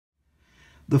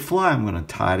The fly I'm going to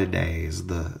tie today is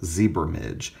the zebra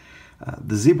midge.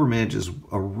 The zebra midge is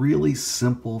a really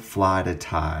simple fly to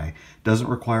tie, doesn't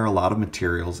require a lot of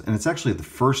materials, and it's actually the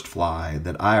first fly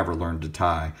that I ever learned to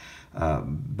tie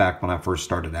back when I first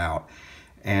started out.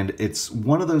 And it's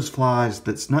one of those flies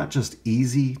that's not just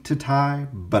easy to tie,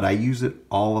 but I use it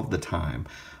all of the time.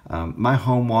 My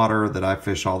home water that I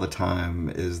fish all the time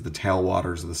is the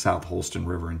tailwaters of the South Holston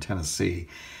River in Tennessee.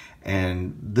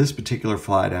 And this particular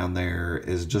fly down there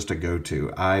is just a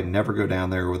go-to. I never go down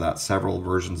there without several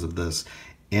versions of this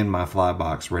in my fly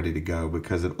box ready to go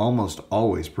because it almost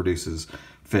always produces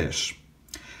fish.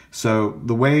 So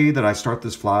the way that I start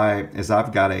this fly is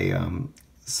I've got a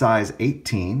size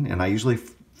 18, and I usually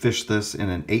fish this in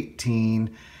an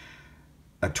 18,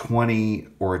 a 20,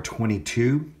 or a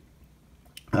 22.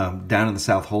 Down in the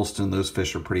South Holston, those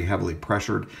fish are pretty heavily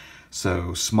pressured,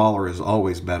 so smaller is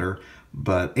always better.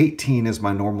 But 18 is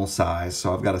my normal size,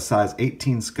 so I've got a size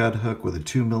 18 scud hook with a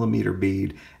 2mm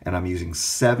bead, and I'm using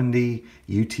 70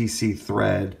 UTC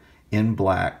thread in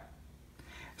black.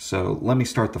 So let me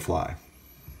start the fly.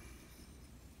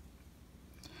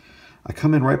 I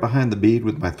come in right behind the bead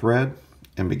with my thread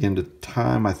and begin to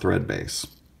tie my thread base.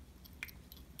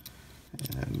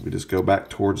 And we just go back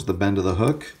towards the bend of the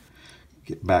hook.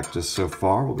 Get back just so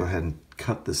far. We'll go ahead and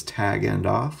cut this tag end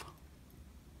off.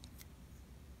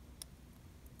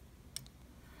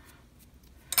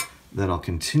 Then I'll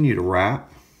continue to wrap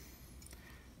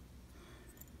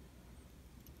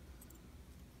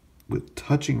with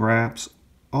touching wraps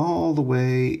all the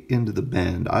way into the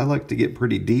bend. I like to get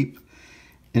pretty deep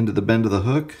into the bend of the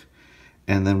hook,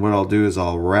 and then what I'll do is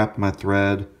I'll wrap my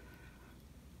thread,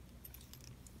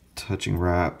 touching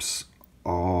wraps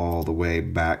all the way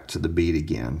back to the bead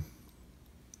again.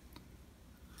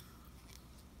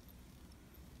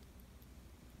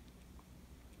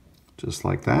 Just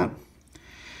like that.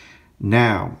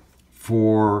 Now,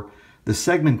 for the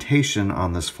segmentation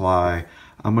on this fly,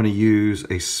 I'm going to use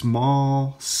a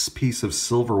small piece of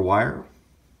silver wire.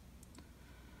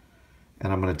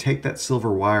 And I'm going to take that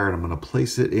silver wire and I'm going to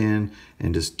place it in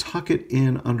and just tuck it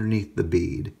in underneath the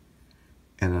bead.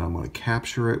 And then I'm going to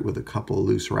capture it with a couple of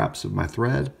loose wraps of my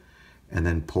thread and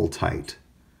then pull tight.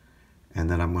 And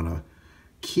then I'm going to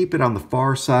keep it on the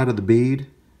far side of the bead,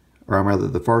 or rather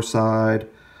the far side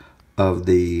of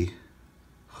the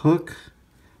hook,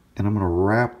 and I'm going to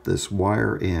wrap this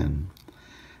wire in.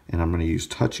 And I'm going to use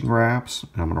touching wraps,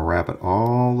 and I'm going to wrap it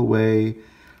all the way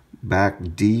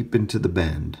back deep into the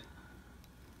bend.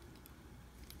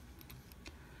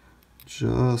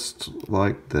 Just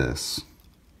like this.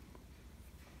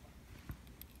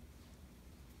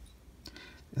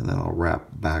 And then I'll wrap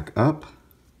back up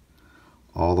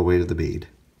all the way to the bead.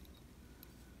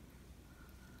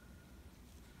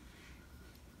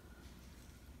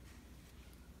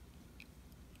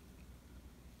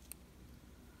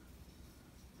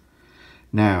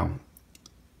 Now,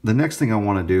 the next thing I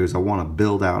want to do is I want to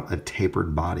build out a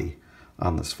tapered body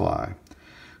on this fly.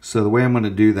 So the way I'm going to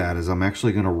do that is I'm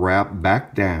actually going to wrap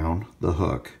back down the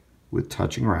hook with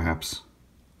touching wraps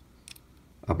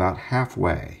about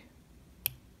halfway.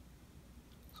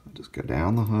 So I'll just go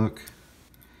down the hook,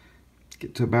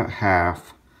 get to about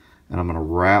half, and I'm going to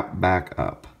wrap back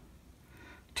up.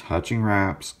 Touching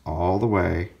wraps all the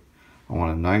way. I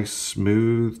want a nice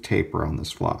smooth taper on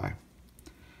this fly.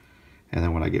 And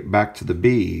then when I get back to the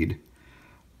bead,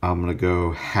 I'm going to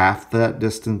go half that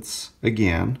distance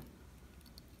again.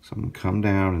 So I'm going to come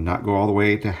down and not go all the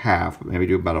way to half, but maybe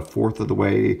do about a fourth of the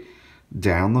way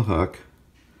down the hook.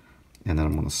 And then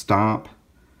I'm going to stop,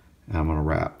 and I'm going to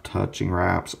wrap touching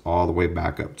wraps all the way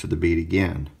back up to the bead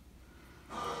again.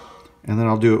 And then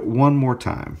I'll do it one more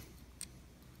time.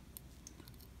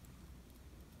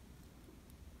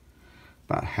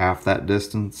 About half that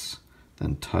distance,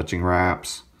 then touching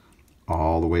wraps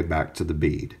all the way back to the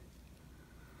bead.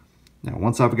 Now,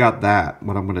 once I've got that,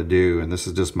 what I'm going to do, and this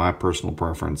is just my personal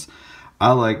preference,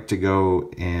 I like to go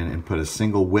in and put a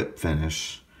single whip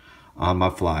finish on my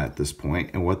fly at this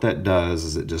point. And what that does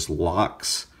is it just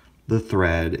locks the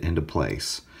thread into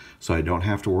place. So I don't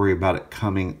have to worry about it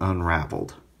coming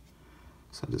unraveled.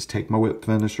 So I just take my whip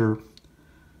finisher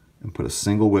and put a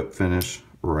single whip finish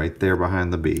right there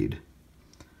behind the bead.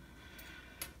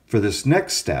 For this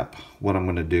next step, what I'm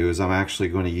going to do is I'm actually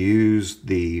going to use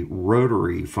the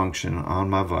rotary function on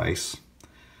my vise.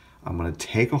 I'm going to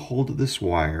take a hold of this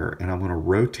wire and I'm going to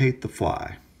rotate the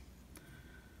fly.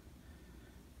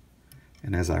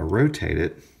 And as I rotate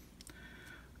it,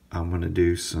 I'm going to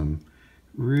do some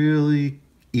really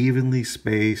evenly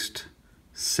spaced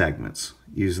segments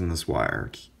using this wire,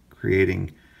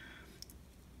 creating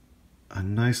a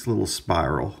nice little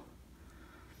spiral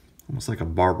almost like a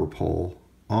barber pole,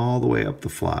 all the way up the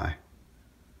fly.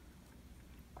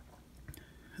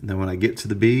 And then when I get to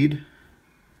the bead,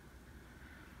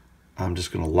 I'm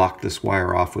just going to lock this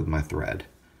wire off with my thread.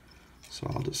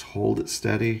 So I'll just hold it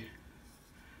steady,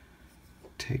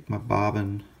 take my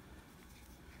bobbin,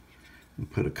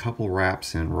 and put a couple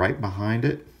wraps in right behind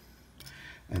it,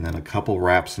 and then a couple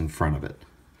wraps in front of it.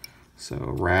 So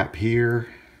wrap here,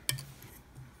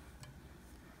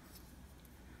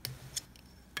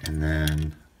 and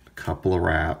then a couple of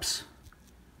wraps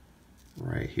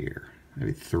right here.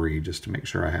 Maybe 3 just to make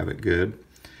sure I have it good.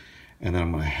 And then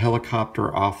I'm going to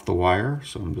helicopter off the wire.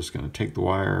 So I'm just going to take the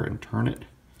wire and turn it.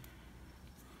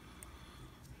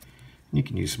 You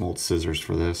can use some old scissors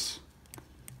for this,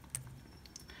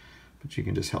 but you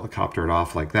can just helicopter it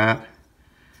off like that.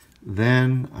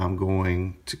 Then I'm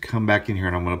going to come back in here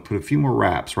and I'm going to put a few more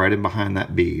wraps right in behind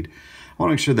that bead. I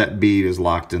want to make sure that bead is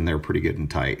locked in there pretty good and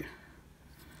tight.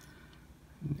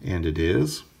 And it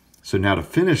is. So now to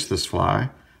finish this fly,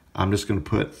 I'm just going to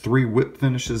put 3 whip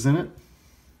finishes in it.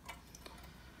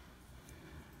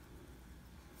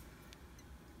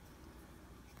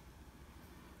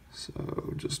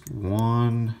 So just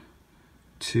 1,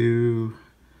 2,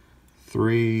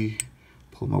 3,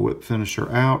 pull my whip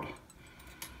finisher out,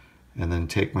 and then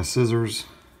take my scissors,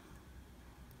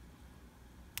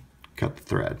 cut the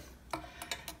thread.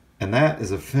 And that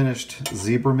is a finished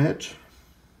zebra midge.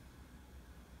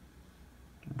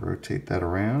 Rotate that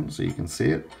around so you can see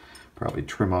it. Probably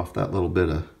trim off that little bit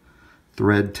of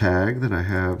thread tag that I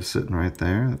have sitting right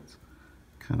there. That's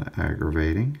kind of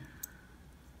aggravating.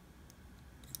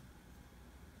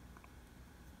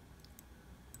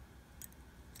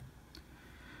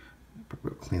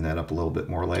 Probably clean that up a little bit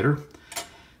more later.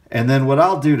 And then what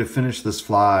I'll do to finish this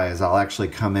fly is I'll actually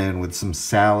come in with some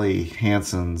Sally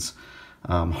Hansen's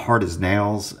Hard as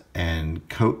Nails and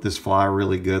coat this fly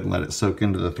really good and let it soak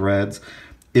into the threads.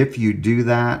 If you do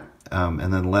that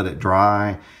and then let it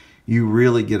dry, you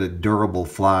really get a durable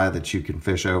fly that you can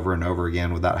fish over and over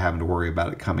again without having to worry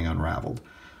about it coming unraveled.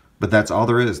 But that's all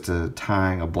there is to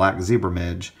tying a black zebra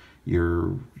midge.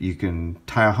 You can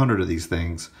tie 100 of these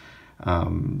things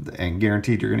and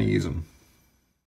guaranteed you're going to use them.